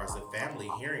 as far as the family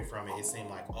hearing from it, it seemed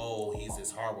like, oh, he's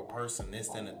this horrible person, this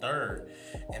and the third.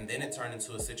 And then it turned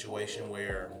into a situation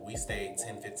where we stayed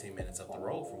 10-15 minutes up the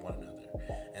road from one another.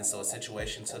 And so a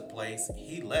situation took place.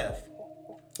 He left.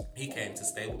 He came to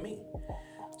stay with me.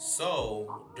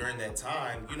 So during that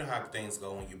time, you know how things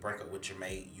go when you break up with your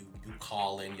mate. You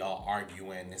calling, y'all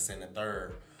arguing, this and the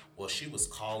third. Well, she was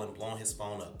calling, blowing his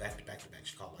phone up back to back to back.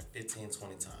 She called like 15,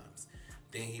 20 times.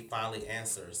 Then he finally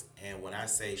answers, and when I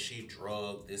say she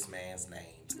drugged this man's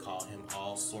name, called him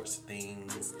all sorts of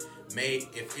things,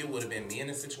 if it would have been me in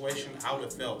this situation, I would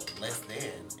have felt less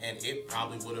than, and it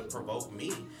probably would have provoked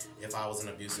me if I was an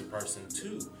abusive person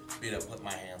to be able to put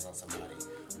my hands on somebody.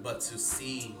 But to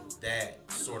see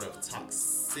that sort of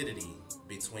toxicity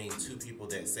between two people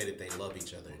that say that they love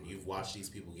each other, and you've watched these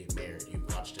people get married,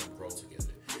 you've watched them grow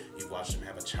together, you've watched them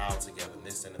have a child together, and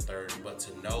this and the third, but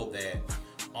to know that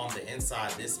on the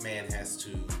inside, this man has to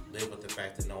live with the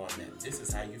fact of knowing that this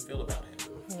is how you feel about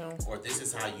him, or this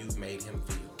is how you've made him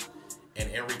feel. And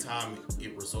every time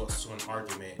it resorts to an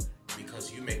argument,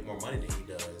 because you make more money than he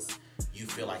does, you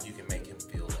feel like you can make him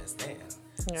feel less than.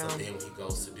 So then when he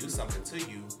goes to do something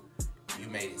to you, you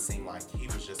made it seem like he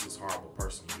was just this horrible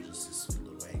person. You were just this sweet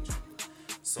little angel.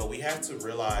 So we have to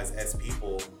realize as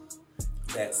people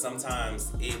that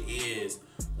sometimes it is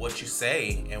what you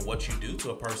say and what you do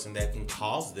to a person that can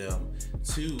cause them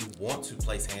to want to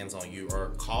place hands on you or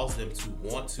cause them to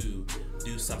want to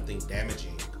do something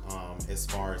damaging as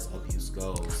far as abuse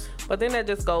goes. But then that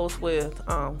just goes with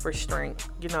restraint.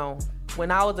 When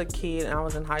I was a kid and I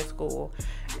was in high school,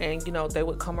 and they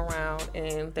would come around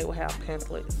and they would have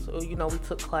pamphlets. So, we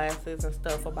took classes and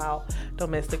stuff about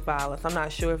domestic violence. I'm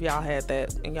not sure if y'all had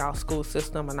that in y'all school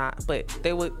system or not, but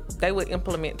they would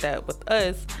implement that with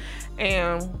us.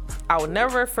 And I will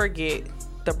never forget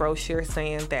the brochure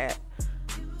saying that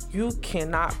you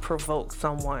cannot provoke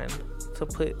someone to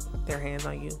put their hands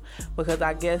on you, because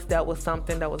I guess that was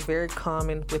something that was very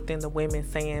common within the women,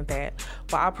 saying that,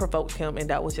 well, I provoked him, and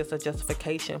that was just a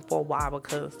justification for why,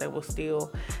 because they were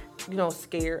still,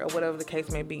 scared or whatever the case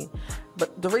may be.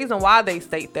 But the reason why they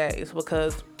state that is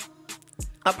because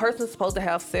a person's supposed to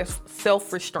have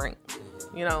self-restraint.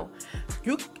 You know,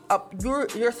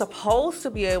 you're supposed to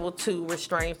be able to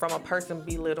restrain from a person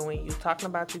belittling you, talking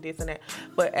about you, this and that.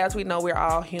 But as we know, we're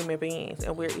all human beings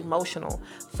and we're emotional.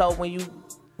 So when you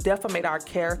defamate our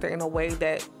character in a way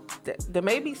that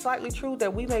may be slightly true,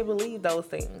 that we may believe those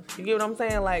things. You get what I'm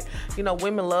saying? Like, you know,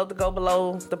 women love to go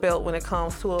below the belt when it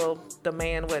comes to the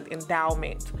man with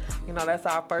endowment. You know, that's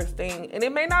our first thing. And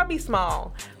it may not be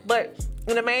small, but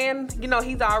when a man, you know,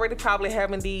 he's already probably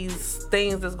having these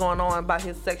things that's going on about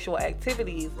his sexual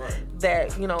activities,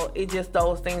 that, you know, it just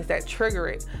those things that trigger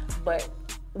it. But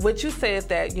what you said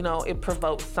that, you know, it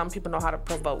provokes. Some people know how to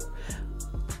provoke.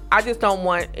 I just don't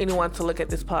want anyone to look at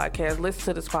this podcast, listen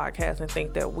to this podcast, and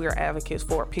think that we're advocates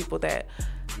for people that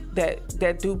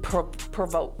do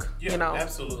provoke. Yeah, you know?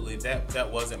 Absolutely.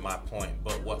 That wasn't my point.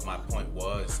 But what my point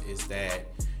was is that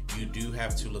you do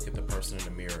have to look at the person in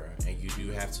the mirror, and you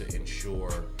do have to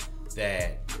ensure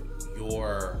that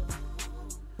you're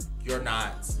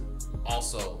not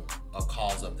also a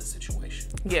cause of the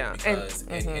situation. Yeah. Because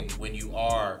and when you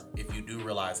are, if you do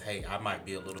realize, hey, I might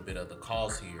be a little bit of the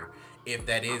cause here, if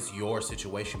that is your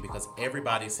situation, because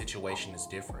everybody's situation is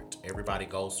different. Everybody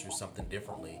goes through something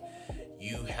differently.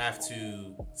 You have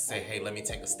to say, hey, let me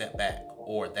take a step back.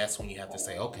 Or that's when you have to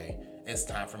say, okay, it's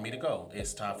time for me to go.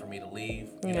 It's time for me to leave.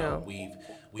 You know,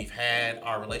 we've had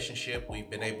our relationship.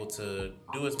 We've been able to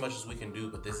do as much as we can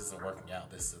do, but this isn't working out.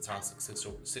 This is a toxic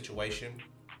situation.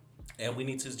 And we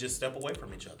need to just step away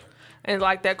from each other. And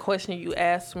like that question you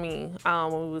asked me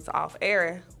when we was off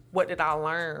air, what did I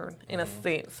learn in a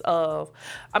sense of,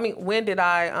 I mean, when did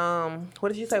I, what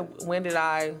did you say? When did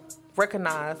I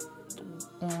recognize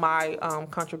my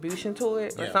contribution to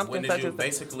it or something?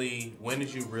 When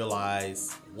did you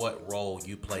realize what role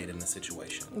you played in the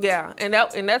situation? Yeah, and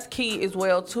that's key as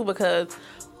well too, because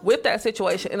with that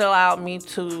situation, it allowed me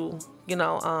to, you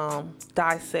know,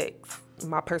 dissect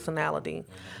my personality.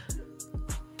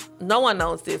 No one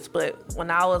knows this, but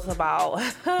when I was about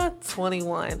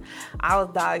 21, I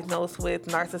was diagnosed with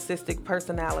narcissistic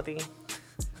personality.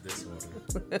 Disorder.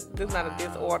 It's not a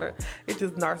disorder. It's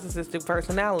just narcissistic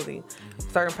personality.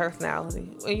 Certain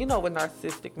personality. And you know what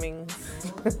narcissistic means.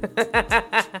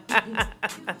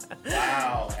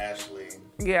 Wow, Ashley.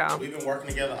 Yeah. We've been working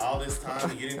together all this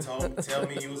time and you didn't tell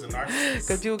me you was a narcissist.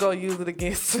 Because you were going to use it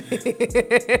against me.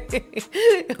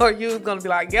 Or you was going to be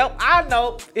like, yep, I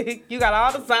know. You got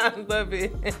all the signs of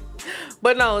it.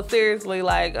 But no, seriously,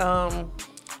 like, I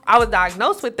was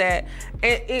diagnosed with that.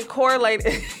 And it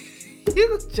correlated.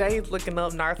 Jay's looking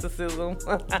up narcissism.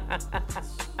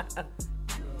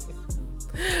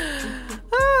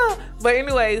 But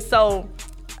anyway, so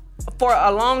for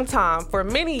a long time, for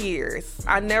many years,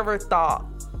 I never thought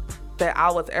that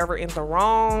I was ever in the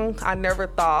wrong. I never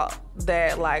thought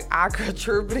that like I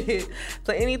contributed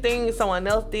to anything someone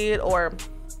else did, or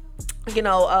you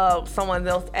know, someone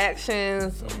else's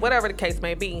actions, whatever the case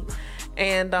may be.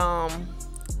 And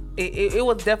it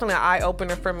was definitely an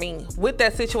eye-opener for me. With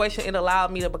that situation, it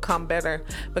allowed me to become better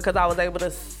because I was able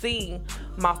to see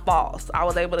my faults. I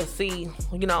was able to see,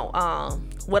 you know,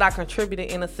 what I contributed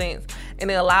in a sense.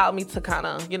 And it allowed me to kind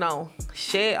of, you know,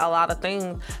 shed a lot of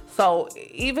things. So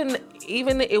even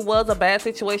it was a bad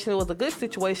situation, it was a good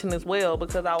situation as well,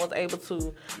 because I was able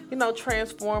to, you know,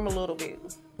 transform a little bit.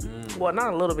 Well,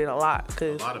 not a little bit, a lot.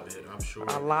 A lot of it, I'm sure.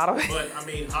 A lot of it. But, I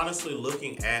mean, honestly,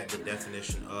 looking at the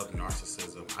definition of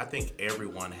narcissism, I think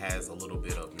everyone has a little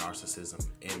bit of narcissism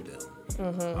in them.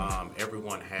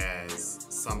 Everyone has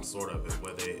some sort of it,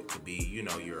 whether it could be, you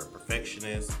know, you're a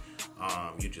perfectionist,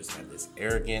 you just have this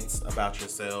arrogance about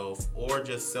yourself, or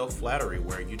just self-flattery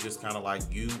where you just kind of like,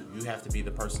 you have to be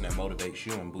the person that motivates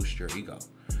you and boosts your ego.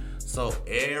 So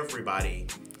everybody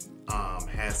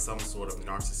has some sort of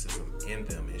narcissism in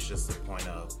them. It's just the point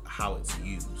of how it's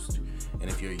used. And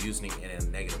if you're using it in a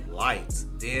negative light,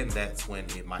 then that's when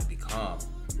it might become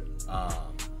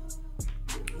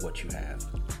what you have.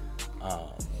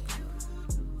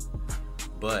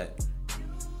 But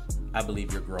I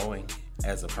believe you're growing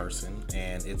as a person,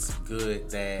 and it's good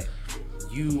that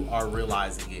you are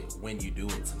realizing it when you do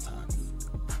it sometimes.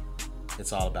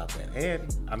 It's all about that.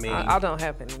 And I mean, I don't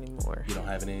have it anymore. You don't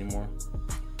have it anymore?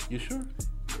 You sure?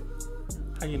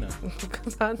 How you know?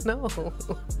 Because I know.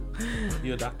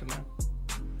 You a doctor now?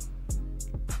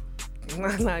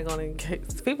 I'm not going to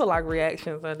get... People like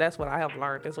reactions, and that's what I have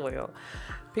learned as well.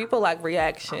 People like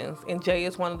reactions, and Jay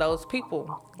is one of those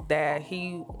people that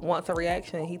he wants a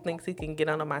reaction. He thinks he can get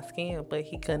under my skin, but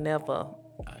he could never.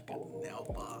 I could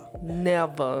never.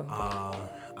 Never.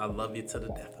 I love you to the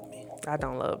death of me. I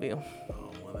don't love you.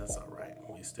 Oh, well, that's all right.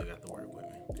 You still got to work with me.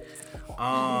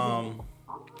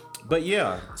 But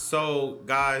yeah, so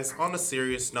guys, on a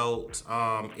serious note,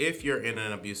 if you're in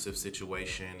an abusive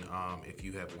situation, if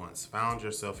you have once found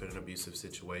yourself in an abusive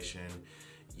situation,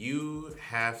 you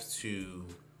have to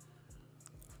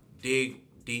dig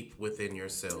deep within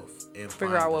yourself and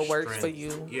figure out what works for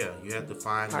you. Yeah, you have to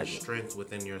find the strength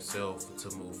within yourself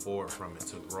to move forward from it,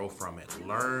 to grow from it,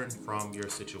 learn from your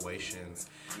situations.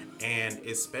 And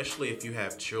especially if you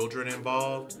have children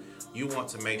involved, you want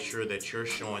to make sure that you're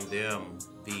showing them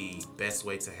the best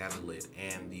way to handle it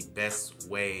and the best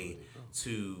way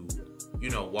to,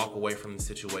 walk away from the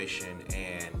situation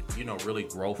and, really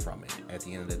grow from it at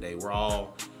the end of the day. We're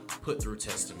all put through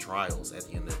tests and trials at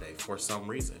the end of the day for some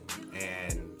reason.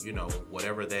 And,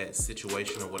 whatever that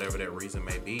situation or whatever that reason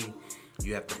may be,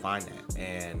 you have to find that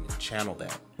and channel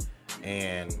that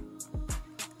and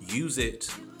use it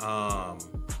to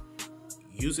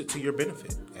your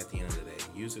benefit at the end of the day.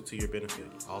 Use it to your benefit.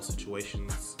 All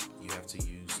situations you have to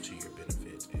use to your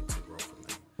benefit and to grow from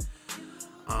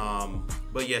them.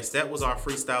 But yes, that was our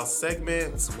freestyle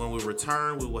segment. When we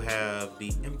return, we will have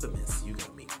the infamous You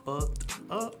Got Me Fucked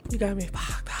Up. You got me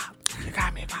fucked up. You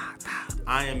got me fucked up.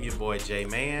 I am your boy J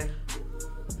Man.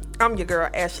 I'm your girl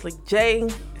Ashley J.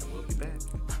 And we'll be back.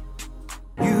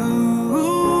 You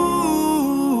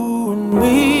and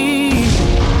me.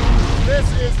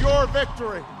 This is your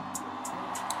victory.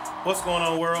 What's going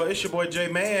on, world? It's your boy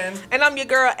J Man. And I'm your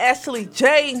girl Ashley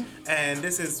J. And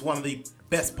this is one of the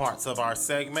best parts of our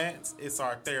segment. It's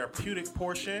our therapeutic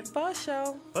portion. For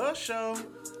sure.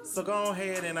 So go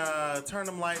ahead and turn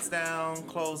them lights down,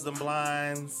 close them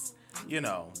blinds,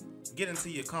 get into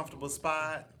your comfortable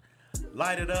spot,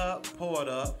 light it up, pour it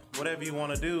up, whatever you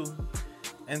want to do,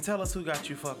 and tell us who got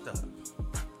you fucked up.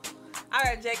 All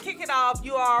right, Jay, kick it off.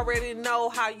 You already know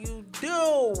how you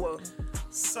do.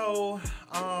 So,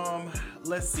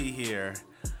 let's see here.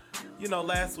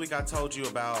 Last week I told you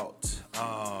about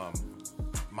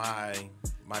my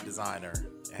designer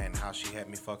and how she had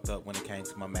me fucked up when it came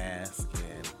to my mask,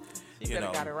 and she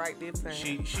got it right this time.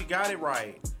 She got it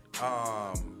right.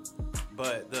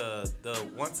 But the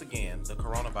once again, the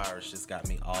coronavirus just got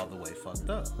me all the way fucked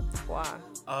up. Why?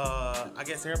 I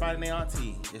guess everybody and their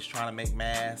auntie is trying to make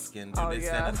masks and do this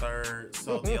and the third.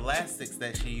 So the elastics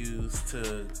that she used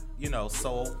to,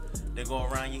 sew, they go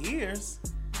around your ears,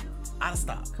 out of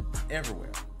stock.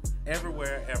 Everywhere.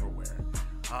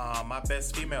 My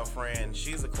best female friend,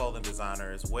 she's a clothing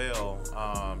designer as well.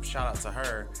 Shout out to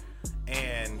her.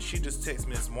 And she just texted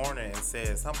me this morning and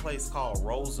said some place called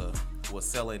Rosa was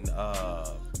selling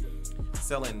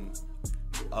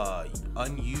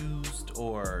unused,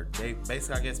 or they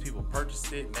basically, I guess people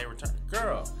purchased it and they returned.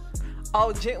 Girl.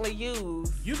 Oh, gently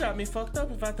used. You got me fucked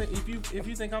up if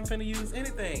you think I'm finna use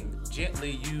anything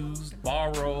gently used,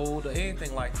 borrowed, or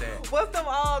anything like that. What's them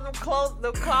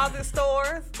the closet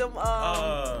stores? Them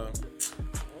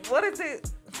what is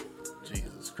it?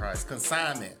 Jesus Christ,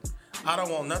 consignment. I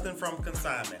don't want nothing from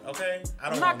consignment, okay?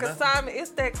 I don't Not want consignment, nothing. it's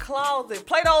that closet.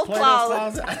 Play-Doh's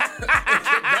closet.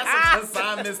 That's a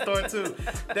consignment store too.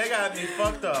 They got me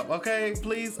fucked up, okay?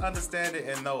 Please understand it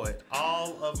and know it.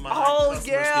 All of my customers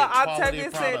get I'll tell quality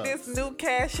you, products. this new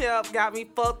Cash App got me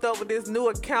fucked up with this new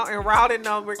account and routing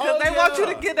number because they want you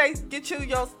to get you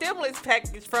your stimulus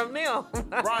package from them.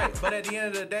 Right, but at the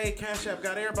end of the day, Cash App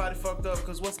got everybody fucked up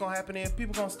because what's gonna happen is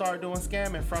people gonna start doing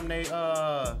scamming from their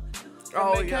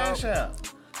Cash App.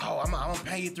 Oh, I'm gonna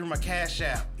pay you through my Cash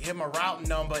App. Hit my routing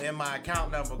number and my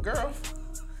account number, girl.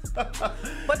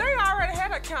 But they already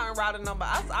had an account and routing number.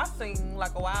 I seen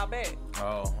like a while back.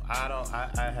 Oh, I don't.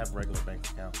 I have regular bank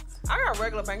accounts. I got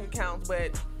regular bank accounts,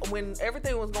 but when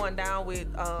everything was going down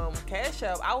with Cash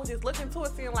App, I was just looking to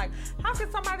it, seeing like, how can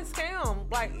somebody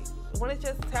scam? Like when it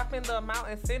just tap in the amount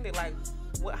and send it, like.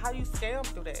 How you scam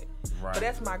through that? Right. But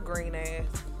that's my green ass.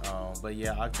 But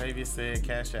yeah, Octavia said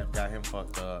Cash App got him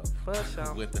fucked up for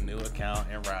sure with the new account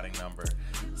and routing number.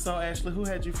 So Ashley, who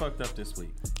had you fucked up this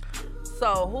week?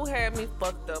 So who had me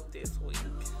fucked up this week?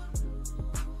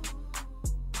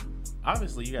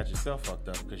 Obviously, you got yourself fucked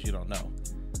up because you don't know.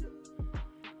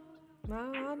 No,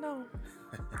 I know.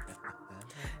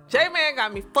 J-Man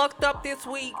got me fucked up this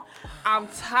week. I'm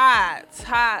tired.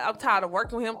 I'm tired of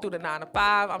working with him through the 9 to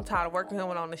 5. I'm tired of working with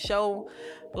him on the show.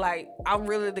 Like, I'm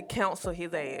ready to counsel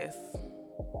his ass.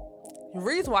 The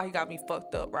reason why he got me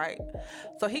fucked up, right?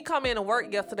 So he come in to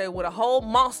work yesterday with a whole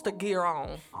monster gear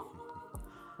on.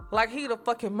 Like he the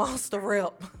fucking monster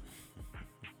rep.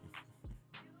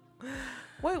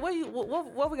 What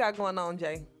we got going on,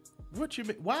 Jay? What you?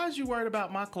 Why is you worried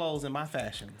about my clothes and my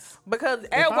fashions? Because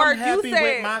at work you said, if I'm happy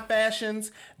with my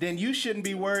fashions, then you shouldn't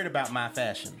be worried about my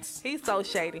fashions. He's so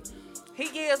shady.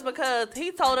 He is, because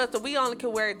he told us that we only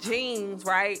can wear jeans,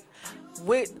 right,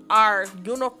 with our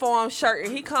uniform shirt,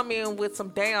 and he come in with some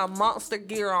damn monster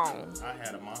gear on. I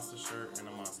had a monster shirt and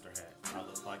a monster hat. I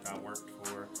looked like I worked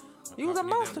for a You was a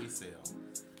company monster. that we sell.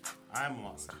 I'm a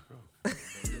monster.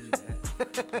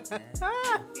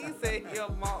 He said you're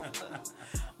a monster.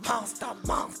 Monster.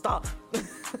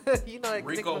 You know that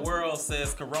Rico World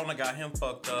says Corona got him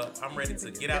fucked up. I'm ready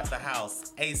to get out the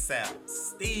house ASAP.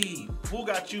 Steve, who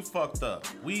got you fucked up?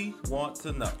 We want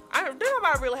to know. Didn't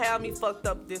nobody really have me fucked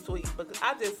up this week, because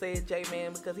I just said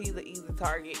J-Man because he's an easy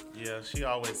target. Yeah, she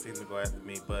always seems to go after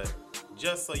me, but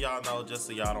just so y'all know, just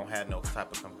so y'all don't have no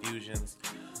type of confusions,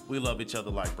 we love each other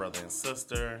like brother and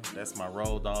sister. That's my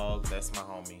road dog. That's my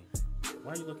homie.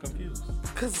 Why you look confused?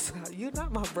 Because you're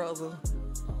not my brother.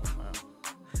 Wow.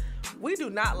 We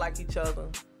do not like each other.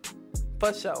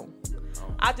 For sure.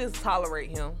 Oh. I just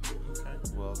tolerate him. Okay,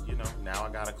 well, now I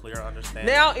got a clear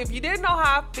understanding. Now, if you didn't know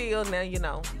how I feel, now you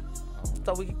know.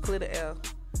 So we can clear the air.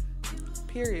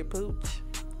 Period, pooch.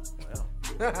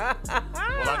 Well,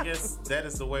 I guess that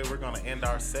is the way we're going to end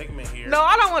our segment here. No,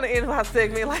 I don't want to end my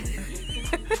segment like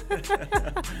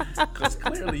Because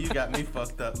clearly you got me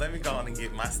fucked up. Let me go on and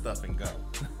get my stuff and go.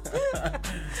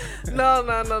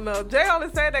 No. Jay only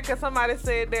said that because somebody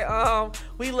said that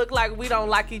we look like we don't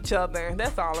like each other.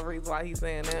 That's all the reason why he's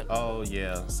saying that. Oh,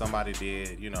 yeah. Somebody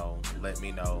did, let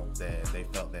me know that they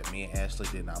felt that me and Ashley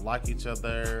did not like each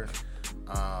other.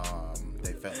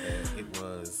 They felt that it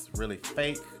was really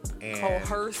fake and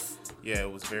coerced. Yeah,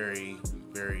 it was very,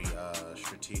 very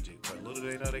strategic. But little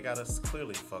do they know, they got us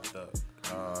clearly fucked up.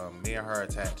 Me and her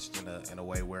attached in a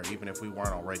way where even if we weren't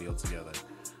on radio together,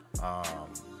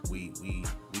 we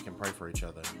can pray for each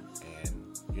other,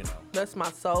 and That's my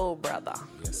soul brother.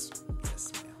 Yes, ma'am.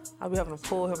 I'll be having to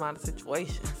pull him out of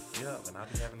situations. Yeah, and I'll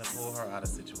be having to pull her out of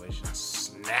situations,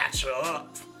 snatch her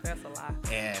up. That's a lie.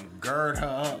 And gird her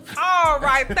up. All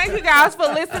right. Thank you guys for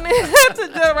listening to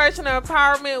Generational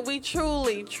Empowerment. We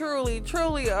truly, truly,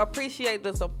 truly appreciate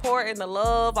the support and the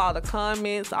love, all the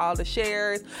comments, all the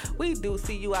shares. We do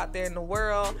see you out there in the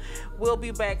world. We'll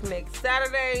be back next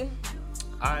Saturday.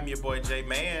 I'm your boy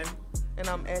J-Man. And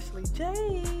I'm Ashley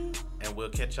J. And we'll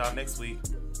catch y'all next week.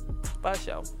 For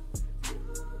sure.